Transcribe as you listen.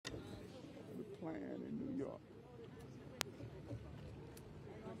plan in New York.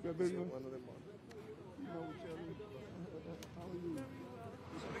 Good business? You know what you're doing? How are you?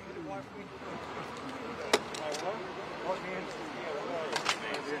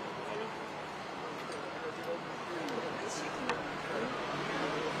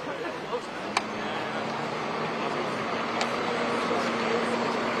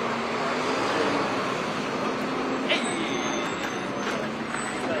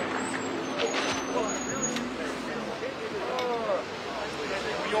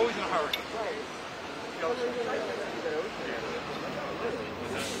 You're always in a hurry.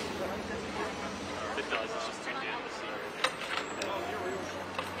 It does, it's just too damn to see.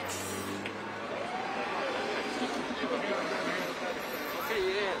 Okay,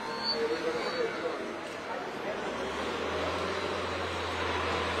 yeah.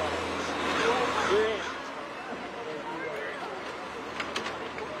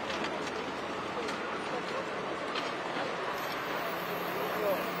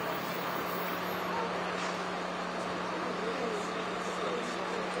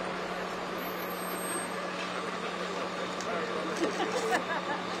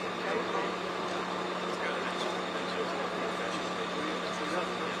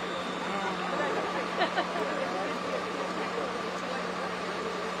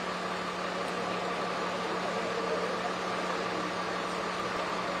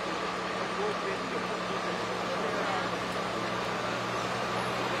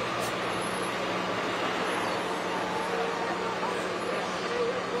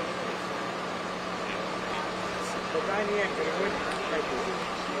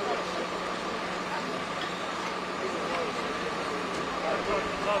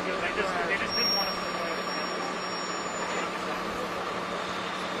 They just didn't want us to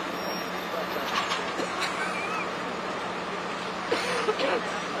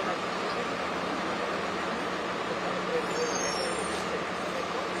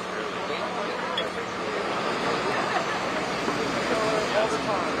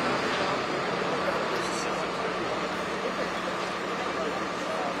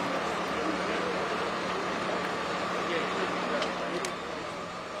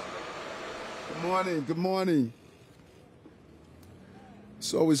Good morning.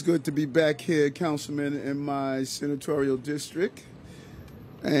 It's always good to be back here, Councilman, in my senatorial district.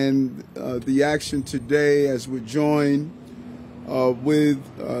 And the action today, as we're joined with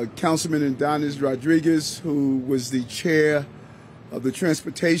Councilman Ydanis Rodriguez, who was the chair of the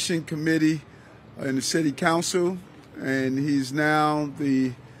Transportation Committee in the City Council, and he's now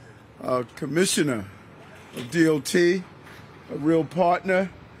the Commissioner of DOT, a real partner,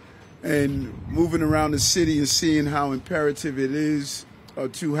 and moving around the city and seeing how imperative it is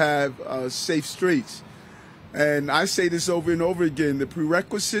to have safe streets. And I say this over and over again, the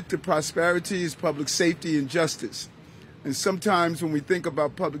prerequisite to prosperity is public safety and justice. And sometimes when we think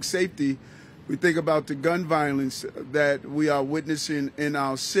about public safety, we think about the gun violence that we are witnessing in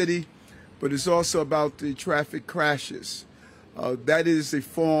our city, but it's also about the traffic crashes. That is a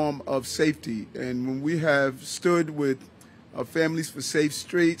form of safety. And when we have stood with Families for Safe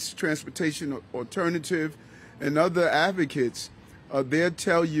Streets, Transportation Alternative, and other advocates, they'll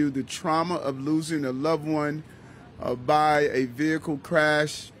tell you the trauma of losing a loved one by a vehicle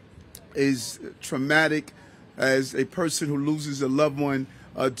crash is traumatic as a person who loses a loved one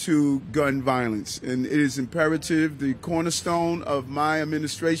to gun violence. And it is imperative. The cornerstone of my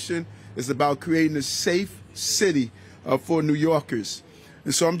administration is about creating a safe city for New Yorkers.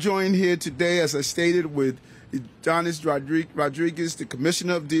 And so I'm joined here today, as I stated, with Ydanis Rodriguez, the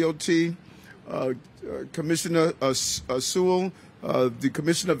Commissioner of DOT, Commissioner Sewell, the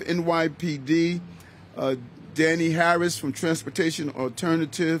Commissioner of NYPD, Danny Harris from Transportation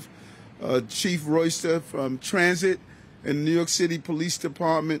Alternative, Chief Royster from Transit and New York City Police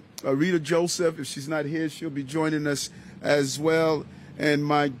Department, Rita Joseph. If she's not here, she'll be joining us as well, and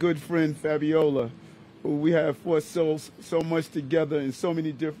my good friend Fabiola, who we have fought so much together in so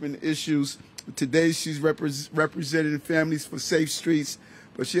many different issues. Today she's representing Families for Safe Streets,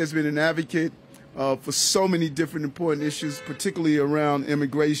 but she has been an advocate for so many different important issues, particularly around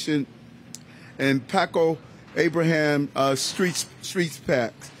immigration and Paco Abraham Streets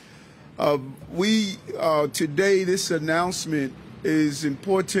Pact. Today, this announcement is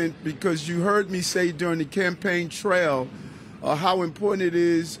important because you heard me say during the campaign trail how important it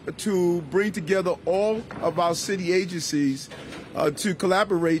is to bring together all of our city agencies to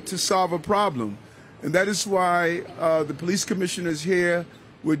collaborate to solve a problem. And that is why the police commissioner is here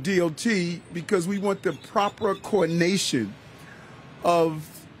with DOT, because we want the proper coordination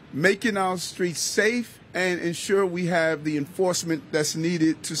of making our streets safe and ensure we have the enforcement that's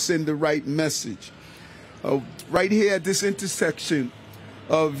needed to send the right message. Right here at this intersection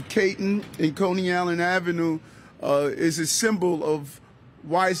of Keechant and Coney Island Avenue is a symbol of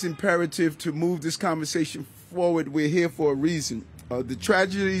why it's imperative to move this conversation forward. We're here for a reason. The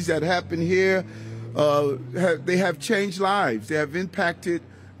tragedies that happen here, they have changed lives. They have impacted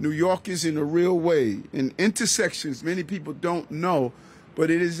New Yorkers in a real way. In intersections, many people don't know,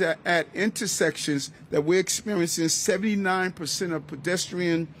 but it is at intersections that we're experiencing 79% of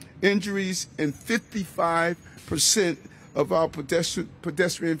pedestrian injuries and 55% of our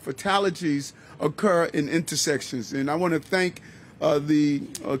pedestrian fatalities occur in intersections. And I want to thank the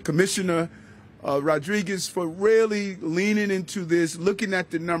Commissioner Rodriguez for really leaning into this, looking at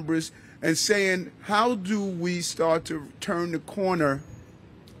the numbers and saying, how do we start to turn the corner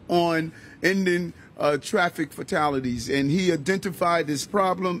on ending traffic fatalities? And he identified this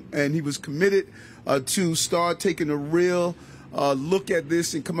problem, and he was committed to start taking a real look at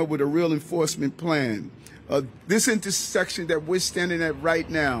this and come up with a real enforcement plan. This intersection that we're standing at right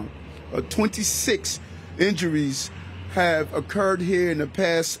now, 26 injuries have occurred here in the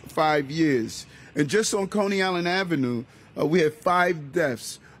past 5 years. And just on Coney Island Avenue, we have 5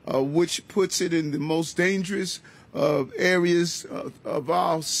 deaths, which puts it in the most dangerous areas of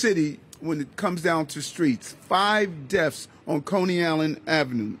our city when it comes down to streets. 5 deaths on Coney Island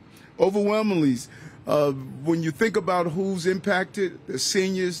Avenue. Overwhelmingly, when you think about who's impacted, the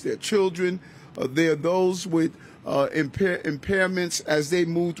seniors, their children, there are those with impairments as they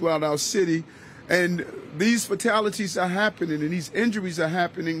move throughout our city. And these fatalities are happening and these injuries are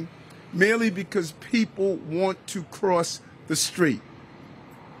happening merely because people want to cross the street.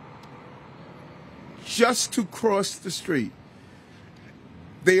 Just to cross the street.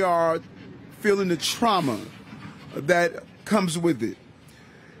 They are feeling the trauma that comes with it.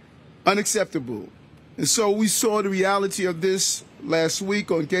 Unacceptable. And so we saw the reality of this last week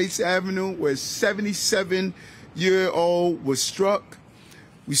on Gates Avenue, where a 77-year-old was struck.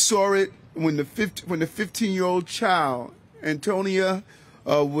 We saw it when the 15-year-old child, Antonia,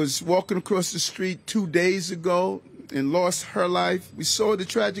 was walking across the street 2 days ago and lost her life. We saw the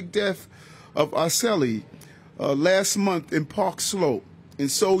tragic death of Arceli last month in Park Slope.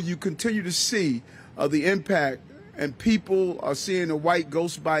 And so you continue to see the impact, and people are seeing the white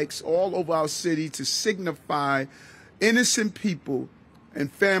ghost bikes all over our city to signify innocent people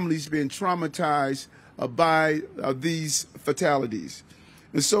and families being traumatized by these fatalities.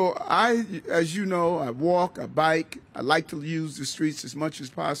 And so as you know, I walk, I bike, I like to use the streets as much as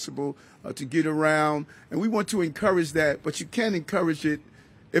possible to get around. And we want to encourage that, but you can't encourage it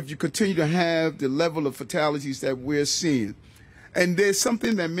if you continue to have the level of fatalities that we're seeing. And there's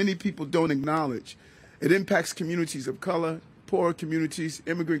something that many people don't acknowledge. It impacts communities of color, poor communities,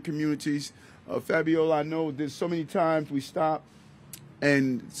 immigrant communities. Fabiola, I know there's so many times we stopped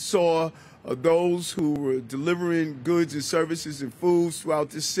and saw those who were delivering goods and services and foods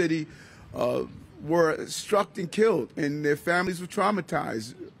throughout the city were struck and killed, and their families were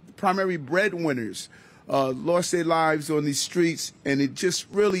traumatized. The primary breadwinners lost their lives on these streets, and it just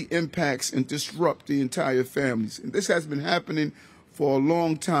really impacts and disrupts the entire families. And this has been happening for a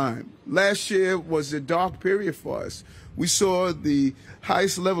long time. Last year was a dark period for us. We saw the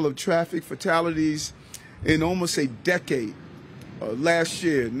highest level of traffic fatalities in almost a decade. Last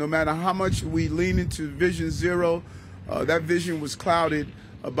year, no matter how much we lean into Vision Zero, that vision was clouded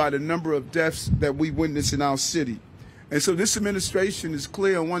by the number of deaths that we witnessed in our city. And so this administration is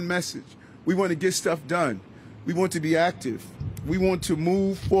clear on one message. We want to get stuff done. We want to be active. We want to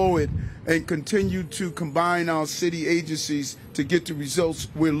move forward and continue to combine our city agencies to get the results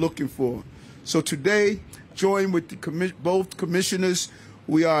we're looking for. So today, join with the both commissioners,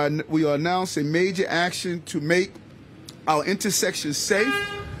 we are announcing a major action to make our intersections safe.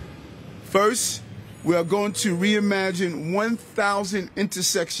 First, we are going to reimagine 1,000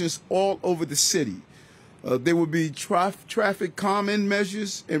 intersections all over the city. There will be traffic calming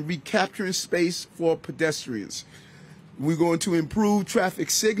measures and recapturing space for pedestrians. We're going to improve traffic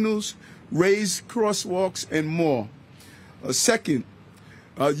signals, raise crosswalks, and more. Second,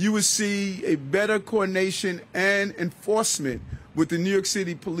 you will see a better coordination and enforcement with the New York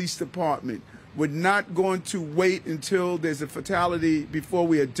City Police Department. We're not going to wait until there's a fatality before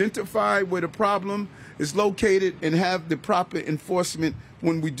we identify where the problem is located and have the proper enforcement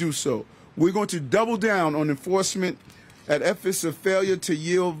when we do so. We're going to double down on enforcement at efforts of failure to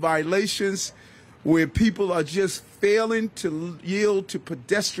yield violations, where people are just failing to yield to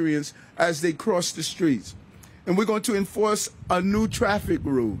pedestrians as they cross the streets. And we're going to enforce a new traffic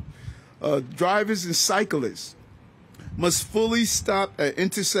rule. Drivers and cyclists must fully stop at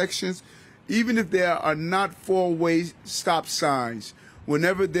intersections, even if there are not four-way stop signs,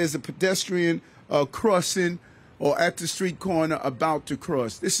 whenever there's a pedestrian crossing or at the street corner about to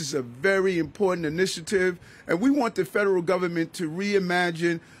cross. This is a very important initiative, and we want the federal government to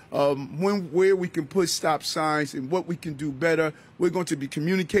reimagine where we can put stop signs and what we can do better. We're going to be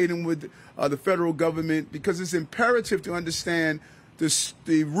communicating with the federal government because it's imperative to understand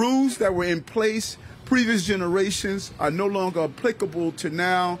the rules that were in place previous generations are no longer applicable to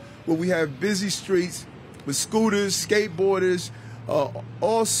now, where we have busy streets with scooters, skateboarders,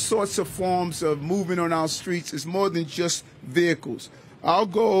 all sorts of forms of movement on our streets. Is more than just vehicles. Our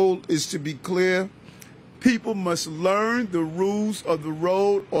goal is to be clear. People must learn the rules of the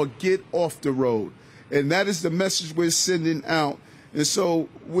road or get off the road. And that is the message we're sending out. And so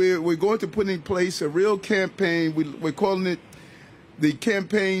we're going to put in place a real campaign. We're calling it the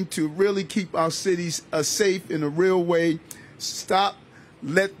campaign to really keep our cities safe in a real way. Stop,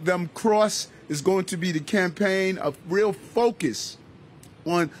 let them cross is going to be the campaign of real focus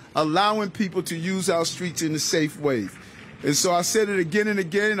on allowing people to use our streets in a safe way. And so I said it again and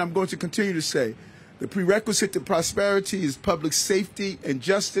again, and I'm going to continue to say, the prerequisite to prosperity is public safety and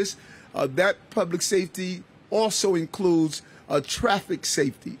justice. That public safety also includes traffic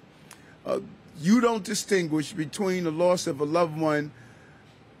safety. You don't distinguish between the loss of a loved one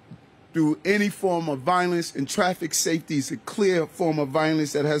through any form of violence, and traffic safety is a clear form of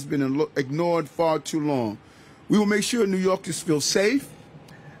violence that has been ignored far too long. We will make sure New Yorkers feel safe,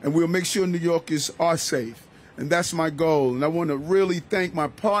 and we'll make sure New Yorkers are safe. And that's my goal. And I want to really thank my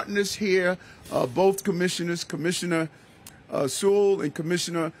partners here, both commissioners, Commissioner Sewell and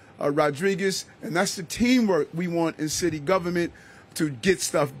Commissioner Rodriguez. And that's the teamwork we want in city government to get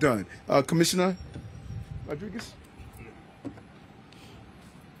stuff done. Commissioner Rodriguez?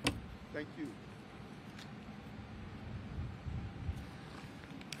 Thank you.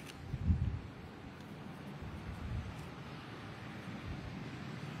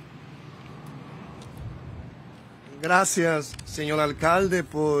 Gracias, señor alcalde,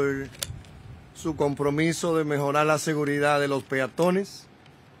 por su compromiso de mejorar la seguridad de los peatones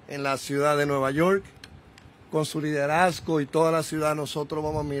en la ciudad de Nueva York. Con su liderazgo y toda la ciudad, nosotros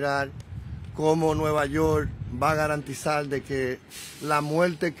vamos a mirar cómo Nueva York va a garantizar de que la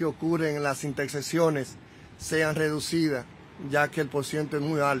muerte que ocurre en las intersecciones sean reducidas, ya que el porcentaje es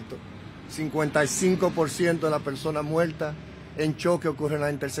muy alto. 55% de las personas muertas en choque ocurren en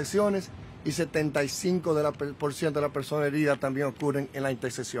las intersecciones y 75% de las personas heridas también ocurren en las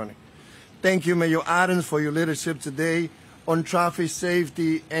intersecciones. Thank you, Mayor Ydanis, for your leadership today on traffic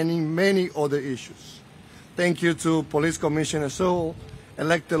safety and in many other issues. Thank you to Police Commissioner Sewell,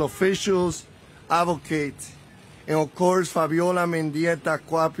 elected officials, advocates, and of course Fabiola Mendieta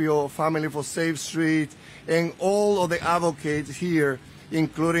Cuapio, Family for Safe Street, and all of the advocates here,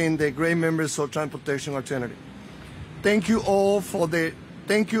 including the great members of Transportation Alternative. Thank you all for the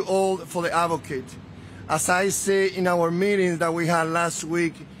advocate. As I say in our meetings that we had last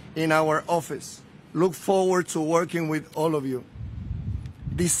week in our office, look forward to working with all of you.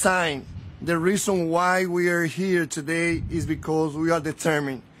 Design. The reason why we are here today is because we are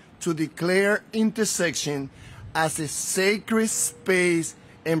determined to declare intersection as a sacred space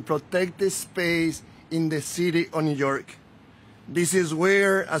and protected space in the city of New York. This is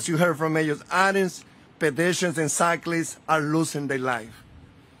where, as you heard from Mayor Ydanis, pedestrians and cyclists are losing their life.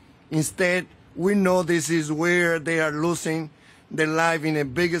 Instead, we know this is where they are losing their life in the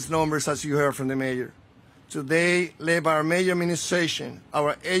biggest numbers, as you heard from the mayor. Today, led by our major administration,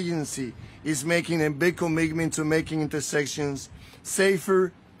 our agency is making a big commitment to making intersections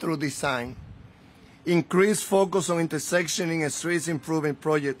safer through design. Increased focus on intersectioning and streets improvement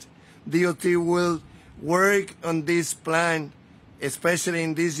project. DOT will work on this plan, especially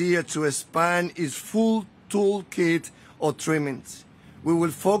in this year, to expand its full toolkit of treatments. We will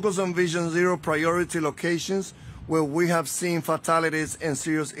focus on Vision Zero priority locations where we have seen fatalities and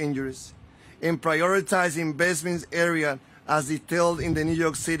serious injuries, and prioritize investments area as detailed in the New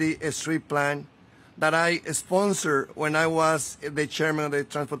York City Street Plan that I sponsored when I was the chairman of the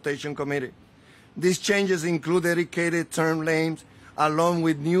Transportation Committee. These changes include dedicated turn lanes along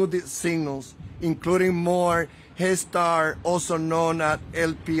with new signals, including more Head Start, also known as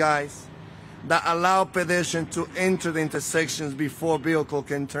LPIs, that allow pedestrians to enter the intersections before vehicles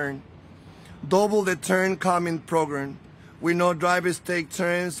can turn. Double the turn calming program. We know drivers take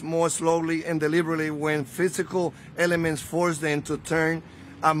turns more slowly and deliberately when physical elements force them to turn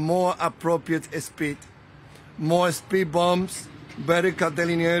at more appropriate speed. More speed bumps, vertical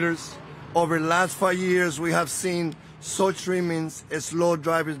delineators. Over the last 5 years, we have seen such treatments slow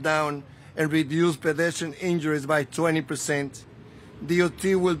drivers down and reduce pedestrian injuries by 20%. DOT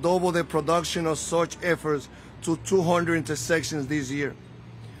will double the production of such efforts to 200 intersections this year.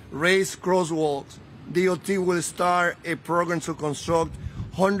 Raised crosswalks. DOT will start a program to construct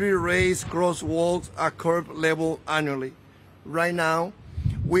 100 raised crosswalks at curb level annually. Right now,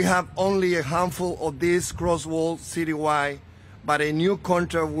 we have only a handful of these crosswalks citywide, but a new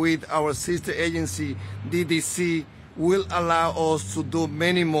contract with our sister agency, DDC, will allow us to do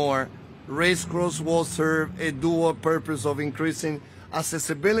many more. Raised crosswalks serve a dual purpose of increasing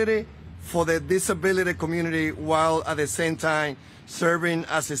accessibility for the disability community while at the same time serving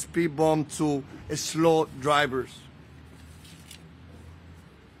as a speed bump to slow drivers.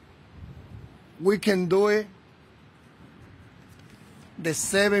 We can do it. The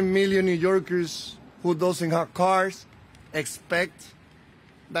 7 million New Yorkers who doesn't have cars expect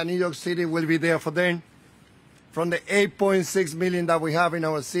that New York City will be there for them. From the 8.6 million that we have in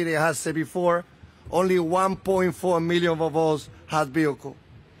our city, as I said before, only 1.4 million of us have vehicles.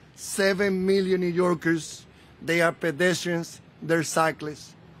 7 million New Yorkers, they are pedestrians, they're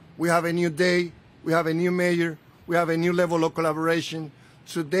cyclists. We have a new day, we have a new mayor, we have a new level of collaboration.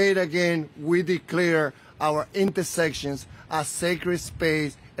 Today, again, we declare our intersections as sacred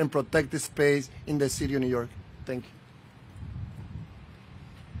space and protected space in the city of New York. Thank you.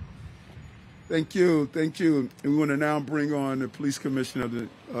 Thank you, thank you. And we want to now bring on the police commissioner of the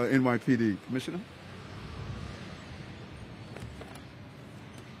NYPD. Commissioner?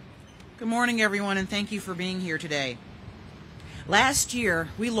 Good morning, everyone, and thank you for being here today. Last year,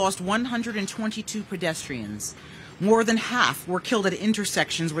 we lost 122 pedestrians. More than half were killed at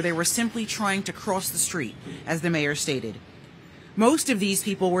intersections where they were simply trying to cross the street, as the mayor stated. Most of these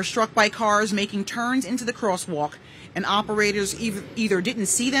people were struck by cars making turns into the crosswalk, and operators either didn't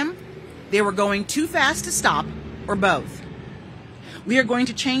see them, they were going too fast to stop, or both. We are going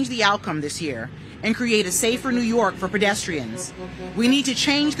to change the outcome this year and create a safer New York for pedestrians. We need to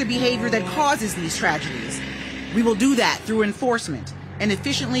change the behavior that causes these tragedies. We will do that through enforcement and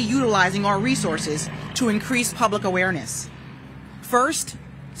efficiently utilizing our resources to increase public awareness. First,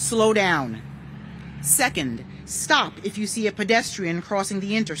 slow down. Second, stop if you see a pedestrian crossing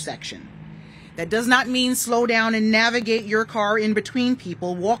the intersection. That does not mean slow down and navigate your car in between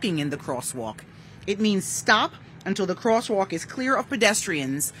people walking in the crosswalk. It means stop until the crosswalk is clear of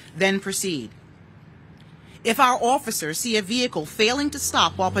pedestrians, then proceed. If our officers see a vehicle failing to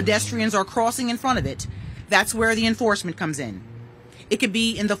stop while pedestrians are crossing in front of it, that's where the enforcement comes in. It could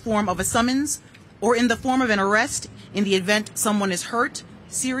be in the form of a summons or in the form of an arrest in the event someone is hurt,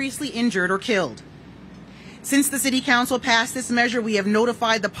 seriously injured, or killed. Since the City Council passed this measure, we have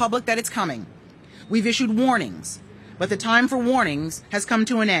notified the public that it's coming. We've issued warnings, but the time for warnings has come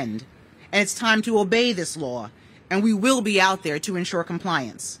to an end, and it's time to obey this law, and we will be out there to ensure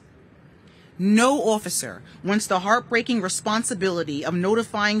compliance. No officer wants the heartbreaking responsibility of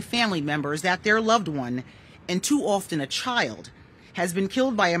notifying family members that their loved one, and too often a child, has been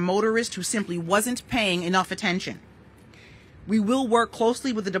killed by a motorist who simply wasn't paying enough attention. We will work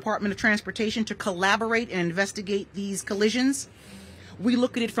closely with the Department of Transportation to collaborate and investigate these collisions. We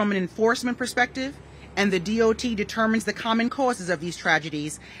look at it from an enforcement perspective, and the DOT determines the common causes of these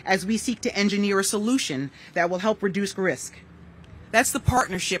tragedies as we seek to engineer a solution that will help reduce risk. That's the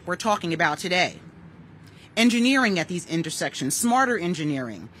partnership we're talking about today. Engineering at these intersections, smarter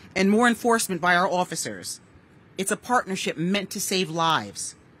engineering, and more enforcement by our officers. It's a partnership meant to save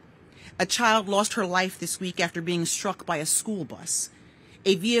lives. A child lost her life this week after being struck by a school bus,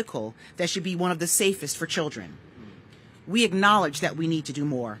 a vehicle that should be one of the safest for children. We acknowledge that we need to do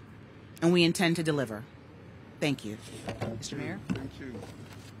more, and we intend to deliver. Thank you. Mr. Mayor? Thank you.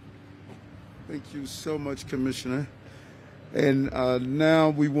 Thank you so much, Commissioner. And now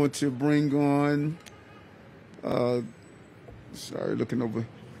we want to bring on, looking over,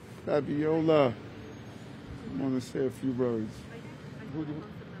 Fabiola. I want to say a few words.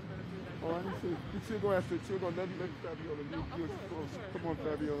 Oh, I didn't see. You go after it. Let Fabiola. You close. Come on,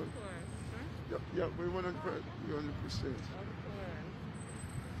 Fabiola. Yeah, we 100%.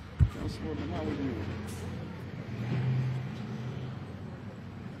 Councilwoman, how are you?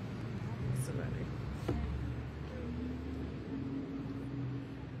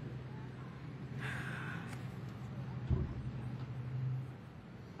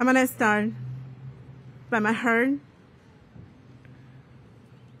 I'm going to start by my heart.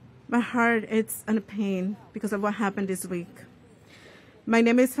 My heart is in pain because of what happened this week. My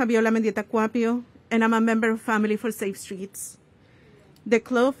name is Fabiola Mendieta Cuapio, and I'm a member of Family for Safe Streets, the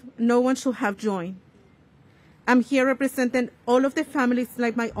club no one should have joined. I'm here representing all of the families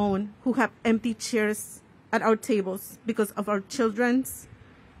like my own who have empty chairs at our tables because of our children's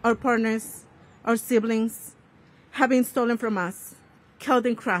our partners, our siblings have been stolen from us, killed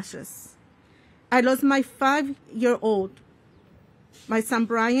in crashes. I lost my 5-year-old, my son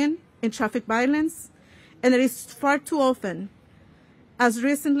Brian, in traffic violence, and it is far too often, as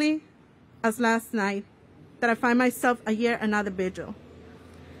recently as last night, that I find myself a year another vigil.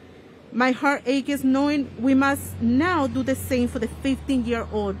 My heart aches knowing we must now do the same for the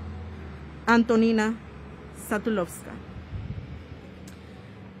 15-year-old Antonina Satulovska.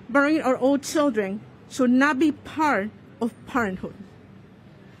 Burying our old children should not be part of parenthood.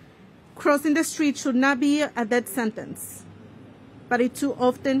 Crossing the street should not be a death sentence, but it too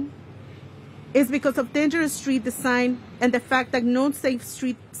often is because of dangerous street design and the fact that no safe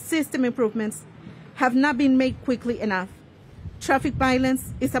street system improvements have not been made quickly enough. Traffic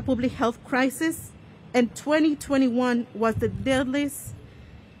violence is a public health crisis, and 2021 was the deadliest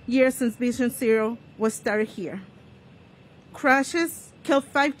year since Vision Zero was started here. Crashes killed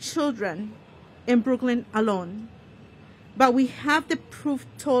 5 children in Brooklyn alone, but we have the proof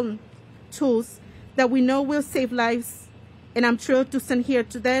tools that we know will save lives, and I'm thrilled to stand here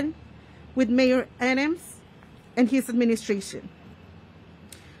today with Mayor Adams and his administration.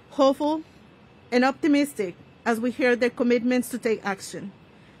 Hopeful and optimistic as we hear their commitments to take action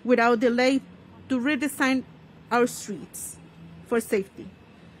without delay to redesign our streets for safety,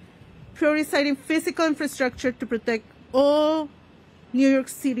 prioritizing physical infrastructure to protect all New York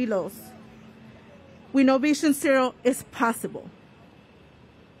City laws. We know Vision Zero is possible.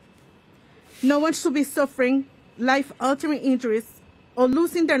 No one should be suffering life-altering injuries or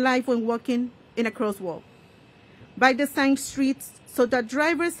losing their life when walking in a crosswalk. By designing streets so that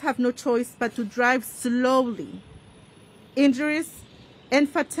drivers have no choice but to drive slowly, injuries and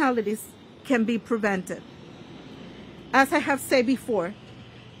fatalities can be prevented. As I have said before,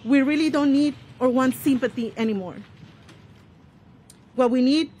 we really don't need or want sympathy anymore. What we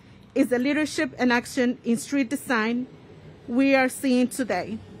need is the leadership and action in street design we are seeing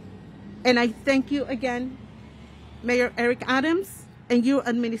today. And I thank you again, Mayor Eric Adams and your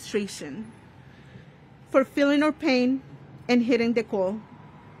administration, for feeling our pain and hitting the call.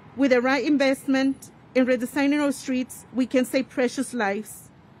 With the right investment in redesigning our streets, we can save precious lives,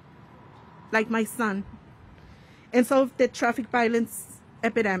 like my son, and solve the traffic violence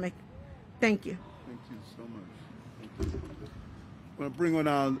epidemic. Thank you. Thank you so much. Thank you. I'm going to bring on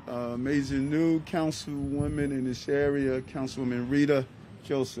our amazing new councilwoman in this area, Councilwoman Rita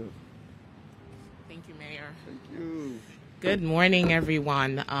Joseph. Thank you, Mayor. Thank you. Good morning,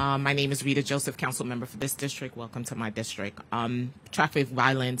 everyone. My name is Rita Joseph, council member for this district. Welcome to my district. Traffic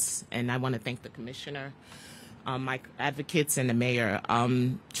violence, and I want to thank the commissioner, my advocates, and the mayor.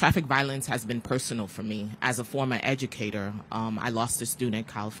 Traffic violence has been personal for me. As a former educator, I lost a student,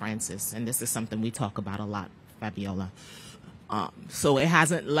 Kyle Francis, and this is something we talk about a lot, Fabiola. So it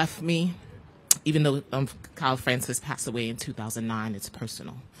hasn't left me, even though Kyle Francis passed away in 2009, it's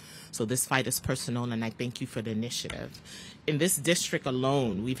personal. So this fight is personal, and I thank you for the initiative. In this district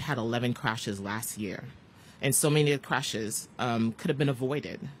alone, we've had 11 crashes last year, and so many of the crashes could have been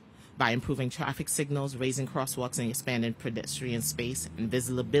avoided by improving traffic signals, raising crosswalks, and expanding pedestrian space and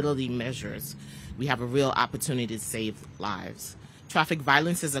visibility measures. We have a real opportunity to save lives. Traffic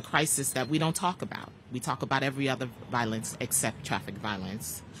violence is a crisis that we don't talk about. We talk about every other violence except traffic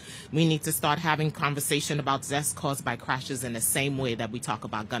violence. We need to start having conversation about deaths caused by crashes in the same way that we talk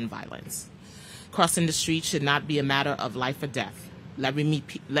about gun violence. Crossing the street should not be a matter of life or death. Let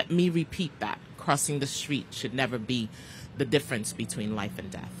me repeat that. Crossing the street should never be the difference between life and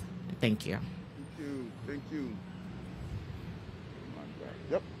death. Thank you. Thank you. Thank you.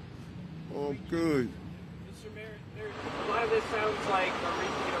 Yep. Oh, good. Mr. Mayor, a lot of this sounds like a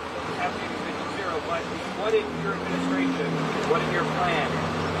repeat of what's happening with Vision Zero, but what in your administration, what in your plan,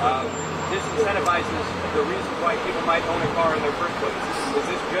 disincentivizes the reason why people might own a car in their first place? Is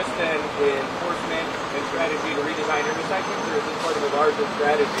this just an enforcement and strategy to redesign intersections, or is this part of a larger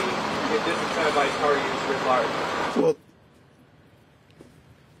strategy to disincentivize car use writ large? Well,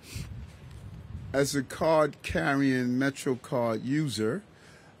 as a card-carrying MetroCard user,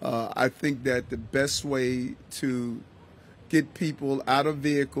 I think that the best way to get people out of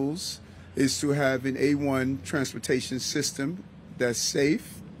vehicles is to have an A1 transportation system that's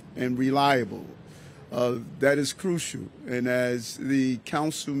safe and reliable. That is crucial. And as the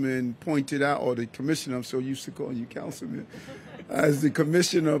councilman pointed out, or the commissioner, I'm so used to calling you councilman, as the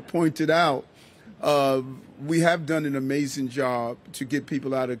commissioner pointed out, we have done an amazing job to get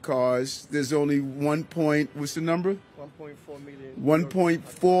people out of cars. There's only what's the number? 1.4 million.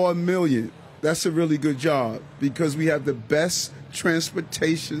 1.4 million. That's a really good job because we have the best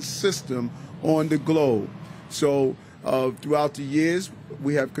transportation system on the globe. So Throughout the years,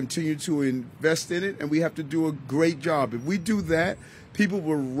 we have continued to invest in it, and we have to do a great job. If we do that, people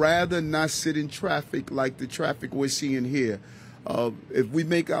would rather not sit in traffic like the traffic we're seeing here. If we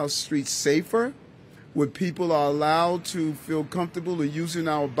make our streets safer, where people are allowed to feel comfortable in using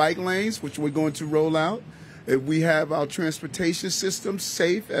our bike lanes, which we're going to roll out, if we have our transportation system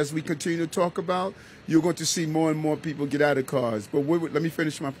safe, as we continue to talk about, you're going to see more and more people get out of cars. But let me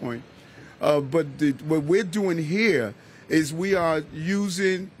finish my point. What we're doing here is we are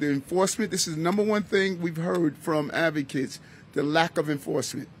using the enforcement. This is the number one thing we've heard from advocates, the lack of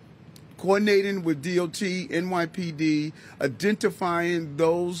enforcement. Coordinating with DOT, NYPD, identifying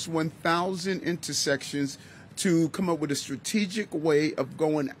those 1,000 intersections to come up with a strategic way of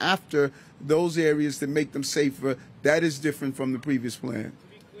going after those areas to make them safer. That is different from the previous plan.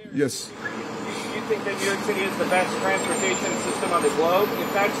 Yes. You think that New York City is the best transportation system on the globe?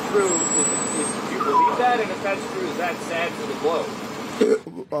 If that's true, do you believe that? And if that's true, is that sad for the globe?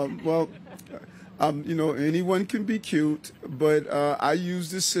 You know, anyone can be cute, but I use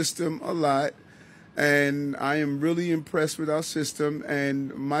this system a lot, and I am really impressed with our system,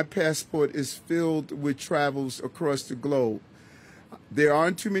 and my passport is filled with travels across the globe. There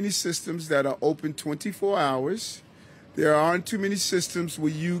aren't too many systems that are open 24 hours. There aren't too many systems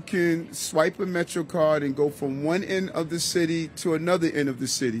where you can swipe a Metro card and go from one end of the city to another end of the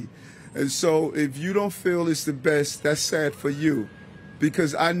city. And so if you don't feel it's the best, that's sad for you,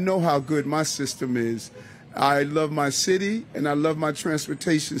 because I know how good my system is. I love my city and I love my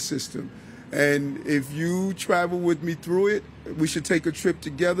transportation system. And if you travel with me through it, we should take a trip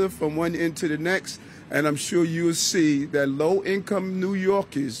together from one end to the next. And I'm sure you'll see that low-income New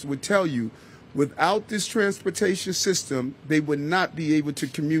Yorkers would tell you, without this transportation system, they would not be able to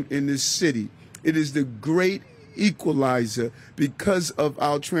commute in this city. It is the great equalizer because of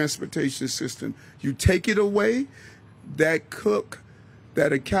our transportation system. You take it away, that cook,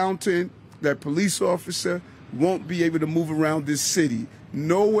 that accountant, that police officer won't be able to move around this city.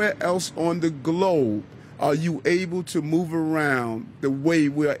 Nowhere else on the globe are you able to move around the way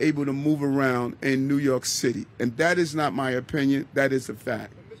we are able to move around in New York City. And that is not my opinion. That is a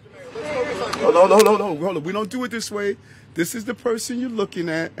fact. Oh, no, hold on. We don't do it this way. This is the person you're looking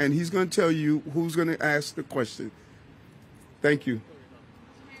at, and he's going to tell you who's going to ask the question. Thank you.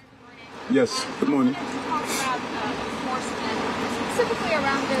 Yes, good morning. Talk about enforcement, specifically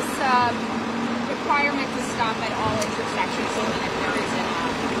around this requirement to stop at all intersections, even if there isn't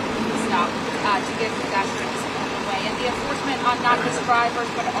a stop to give pedestrians the way, and the enforcement on not just drivers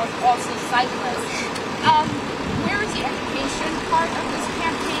but also cyclists. Where is the education part of this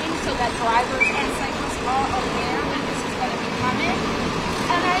campaign so that drivers and cyclists are aware that this is going to be coming?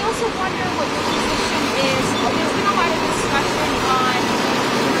 And I also wonder what your position is. There's been a lot of discussion on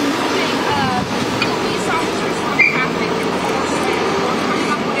removing police officers from traffic enforcement or coming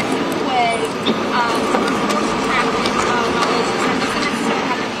up with a new way to enforce traffic violations that doesn't necessarily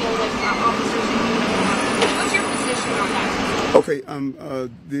have to deal with officers in uniform. What's your position on that? Okay,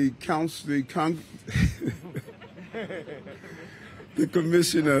 the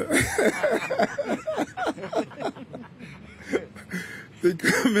commissioner, the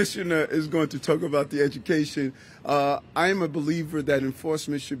commissioner is going to talk about the education. I am a believer that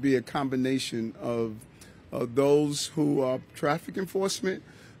enforcement should be a combination of those who are traffic enforcement,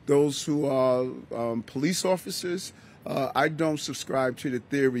 those who are police officers. I don't subscribe to the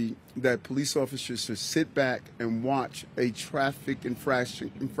theory that police officers should sit back and watch a traffic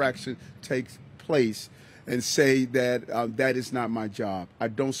infraction take place and say that that is not my job. I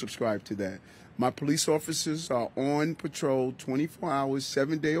don't subscribe to that. My police officers are on patrol 24 hours,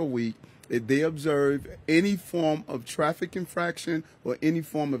 7 days a week. If they observe any form of traffic infraction or any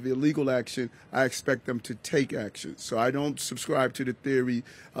form of illegal action, I expect them to take action. So I don't subscribe to the theory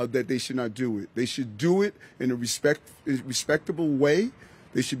that they should not do it. They should do it in a respectable way.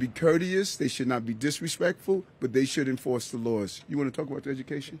 They should be courteous. They should not be disrespectful, but they should enforce the laws. You want to talk about the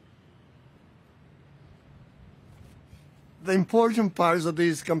education? The important parts of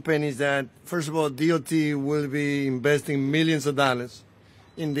this campaign is that, first of all, DOT will be investing millions of dollars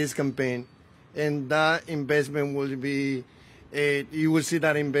in this campaign, and that investment will be, you will see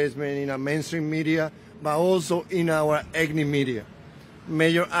that investment in our mainstream media, but also in our ethnic media.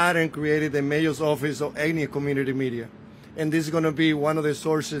 Mayor Aaron created the Mayor's Office of Ethnic Community Media, and this is going to be one of the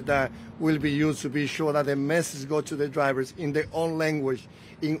sources that will be used to be sure that the message goes to the drivers in their own language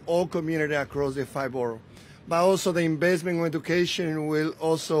in all communities across the 5 boroughs. But also the investment in education will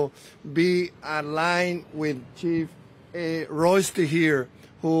also be aligned with Chief Royce here,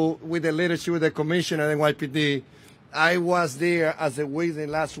 who, with the leadership of the Commissioner and NYPD, I was there as a witness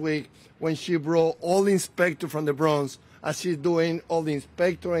last week when she brought all the inspectors from the Bronx, as she's doing all the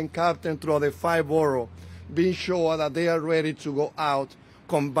inspector and captain throughout the 5 boroughs, being sure that they are ready to go out,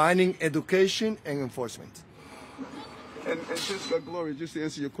 combining education and enforcement. And just, Gloria, just to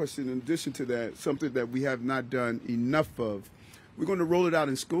answer your question, in addition to that, something that we have not done enough of, we're going to roll it out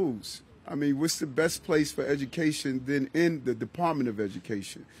in schools. I mean, what's the best place for education than in the Department of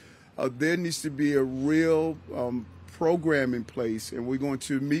Education? There needs to be a real program in place, and we're going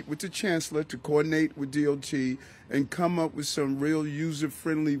to meet with the chancellor to coordinate with DOT and come up with some real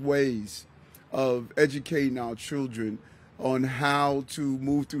user-friendly ways of educating our children on how to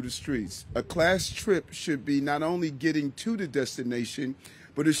move through the streets. A class trip should be not only getting to the destination,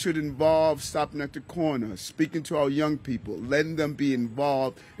 but it should involve stopping at the corner, speaking to our young people, letting them be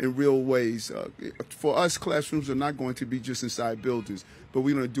involved in real ways. For us, classrooms are not going to be just inside buildings, but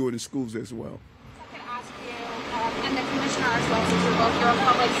we're going to do it in schools as well. I can ask you, and the commissioner as well, since you're both here on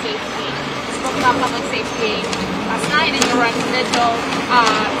public safety, you spoke about public safety last night, and you were at the vigil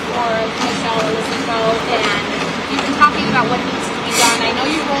for Michelle Elizabeth, and you've been talking about what needs to be done. I know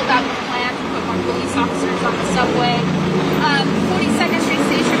you rolled out the plan to put more police officers on the subway. 42nd Street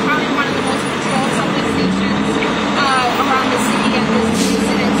Station, probably one of the most patrolled subway stations around the city, and this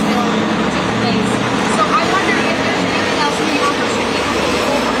incident still took place. So I wonder if there's anything else the officer should be able to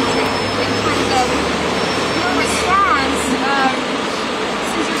forward to in terms of your response,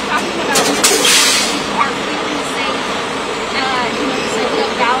 since you're talking about people are feeling safe, this idea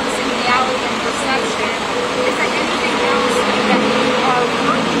of balancing reality and perception. Is there anything else that you are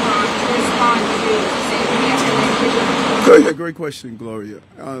working on to respond to safety and related? A great question, Gloria.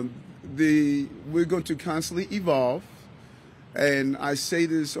 We're going to constantly evolve, and I say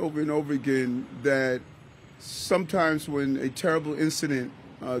this over and over again, that sometimes when a terrible incident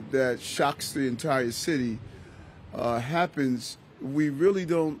that shocks the entire city happens, we really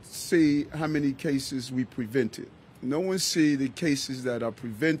don't see how many cases we prevented. No one see the cases that are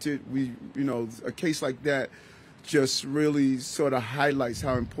prevented. A case like that just really sort of highlights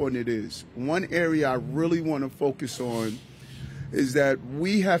how important it is. One area I really want to focus on is that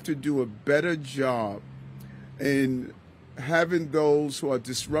we have to do a better job in having those who are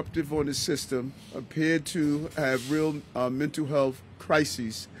disruptive on the system appear to have real mental health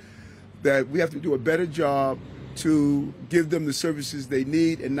crises, that we have to do a better job to give them the services they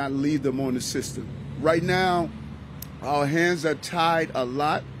need and not leave them on the system. Right now, our hands are tied a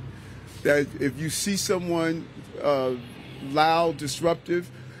lot, that if you see someone loud, disruptive,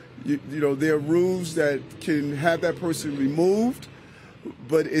 there are rules that can have that person removed,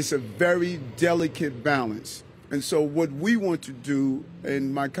 but it's a very delicate balance. And so what we want to do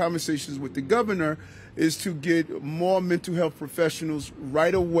in my conversations with the governor is to get more mental health professionals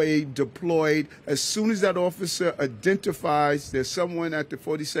right away deployed. As soon as that officer identifies there's someone at the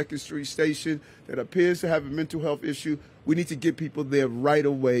 42nd Street station that appears to have a mental health issue, we need to get people there right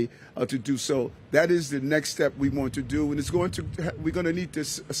away to do so. That is the next step we want to do, and we're going to need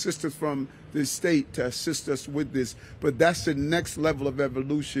this assistance from the state to assist us with this. But that's the next level of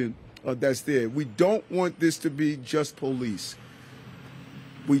evolution that's there. We don't want this to be just police.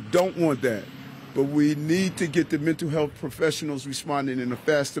 We don't want that. But we need to get the mental health professionals responding in a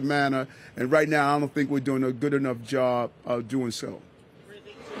faster manner. And right now, I don't think we're doing a good enough job of doing so.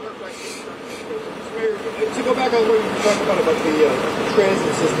 To go back on what you talked about the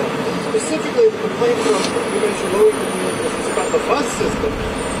transit system, specifically the complaint from, you mentioned low income is about the bus system,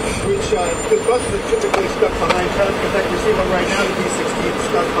 which the buses are typically stuck behind cars. In fact, we see one right now, the B16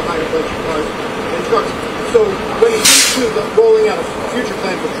 stuck behind a bunch of cars and trucks. So when it comes to the rolling out a future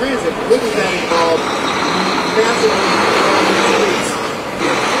plan for transit, wouldn't that involve massive streets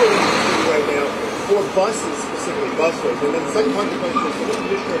right now for buses, specifically busways? And then the second part of the question is for the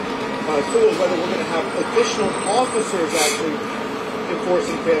Commissioner Sewell, whether we're going to have additional officers actually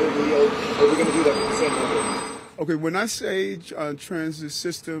enforcing phantom yield, or we're going to do that with the same number? Okay, when I say transit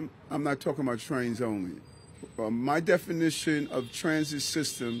system, I'm not talking about trains only. My definition of transit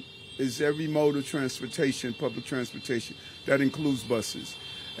system is every mode of transportation, public transportation. That includes buses.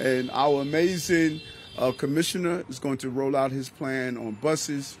 And our amazing commissioner is going to roll out his plan on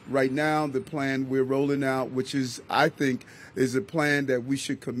buses. Right now, the plan we're rolling out, which is, I think, is a plan that we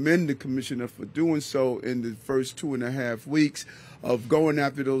should commend the commissioner for doing so in the first 2.5 weeks of going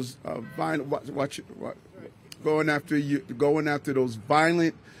after those going after those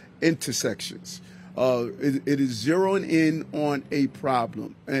violent intersections. It is zeroing in on a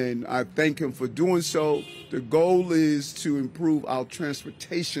problem, and I thank him for doing so. The goal is to improve our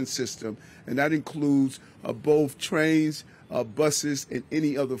transportation system, and that includes both trains, buses, and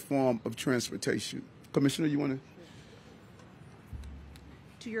any other form of transportation. Commissioner, you want to?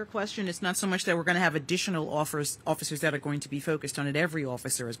 To your question, it's not so much that we're going to have additional officers that are going to be focused on it. Every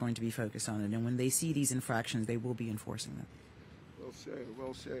officer is going to be focused on it, and when they see these infractions, they will be enforcing them. Well said,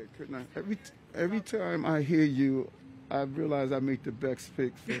 well said. Couldn't I? Every time I hear you, I realize I make the best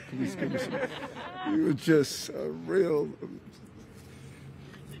pick for police commissioner. You're just a real. Your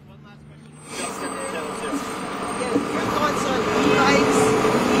thoughts on e-bikes?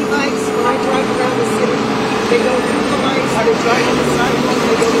 E-bikes, when I drive around the city, they go through the lights, they drive on the sidewalk,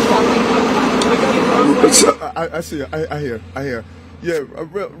 they go to I hear. Yeah, a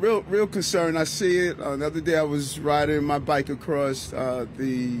real concern. I see it. The other day I was riding my bike across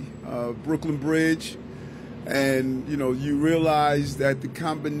the Brooklyn Bridge, and you realize that the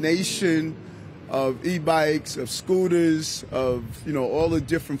combination of e-bikes, of scooters, of all the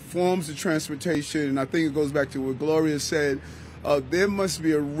different forms of transportation, and I think it goes back to what Gloria said. There must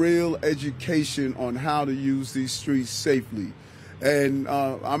be a real education on how to use these streets safely. And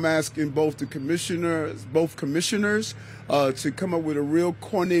I'm asking both commissioners to come up with a real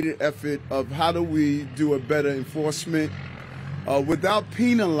coordinated effort of how do we do a better enforcement without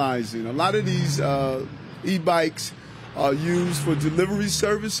penalizing. A lot of these e-bikes are used for delivery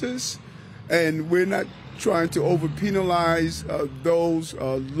services, and we're not trying to over-penalize those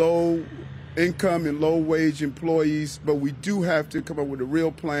low income and low wage employees, but we do have to come up with a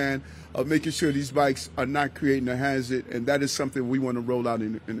real plan of making sure these bikes are not creating a hazard, and that is something we want to roll out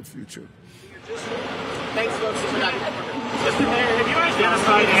in the future. Thanks, folks. Mr. Mayor, have you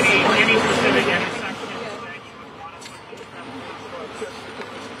identified any specific